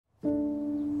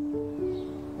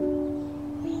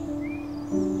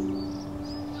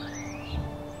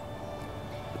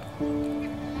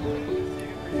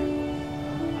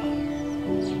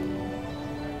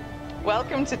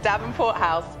welcome to Davenport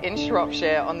House in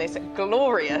Shropshire on this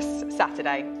glorious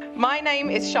Saturday. My name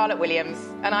is Charlotte Williams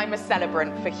and I'm a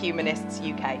celebrant for Humanists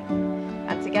UK.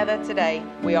 And together today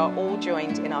we are all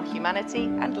joined in our humanity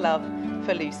and love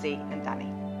for Lucy and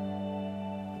Danny.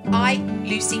 I,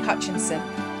 Lucy Hutchinson.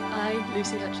 I,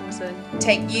 Lucy Hutchinson.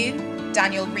 Take you,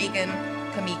 Daniel Regan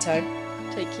Comito.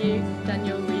 Take you,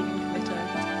 Daniel Regan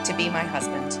Comito. To be my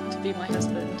husband. To be my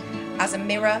husband. As a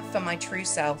mirror for my true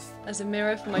self. As a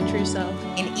mirror for my true self.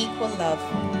 In equal love.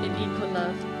 In equal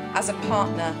love. As a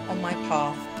partner on my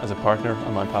path. As a partner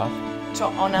on my path. To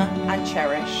honour and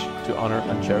cherish. To honour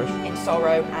and cherish. In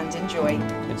sorrow and in joy.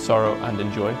 In sorrow and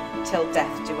in joy. Till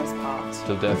death do us part.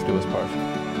 Till death do us part.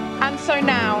 And so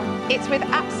now, it's with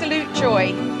absolute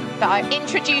joy that I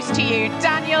introduce to you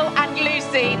Daniel and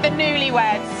Lucy, the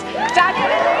newlyweds. Daniel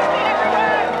and Lucy,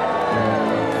 everyone!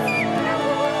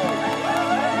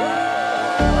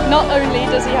 Not only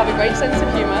does he have a great sense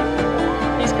of humour,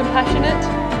 he's compassionate,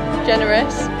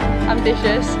 generous,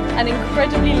 ambitious, and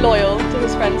incredibly loyal to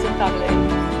his friends and family.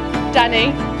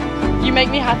 Danny, you make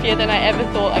me happier than I ever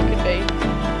thought I could be.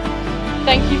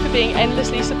 Thank you for being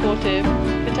endlessly supportive,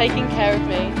 for taking care of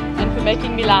me, and for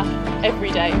making me laugh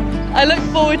every day. I look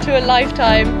forward to a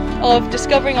lifetime of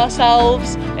discovering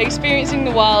ourselves, experiencing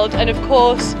the world, and of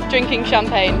course, drinking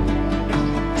champagne.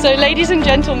 So ladies and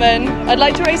gentlemen, I'd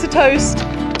like to raise a toast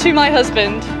to my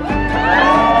husband.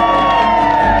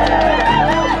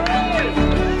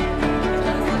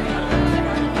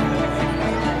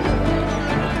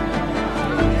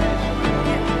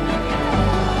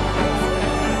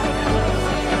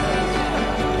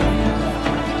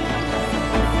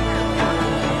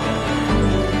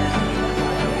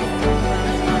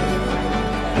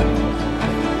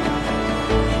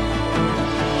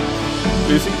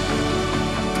 Lucy,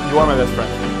 you are my best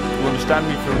friend. You understand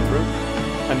me through and through,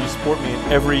 and you support me in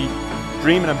every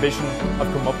dream and ambition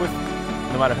I've come up with,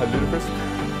 no matter how ludicrous.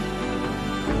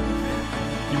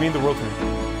 You mean the world to me,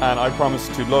 and I promise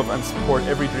to love and support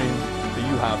every dream that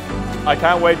you have. I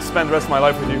can't wait to spend the rest of my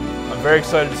life with you. I'm very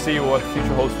excited to see what the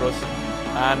future holds for us,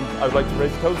 and I would like to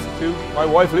raise a toast to my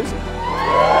wife, Lucy.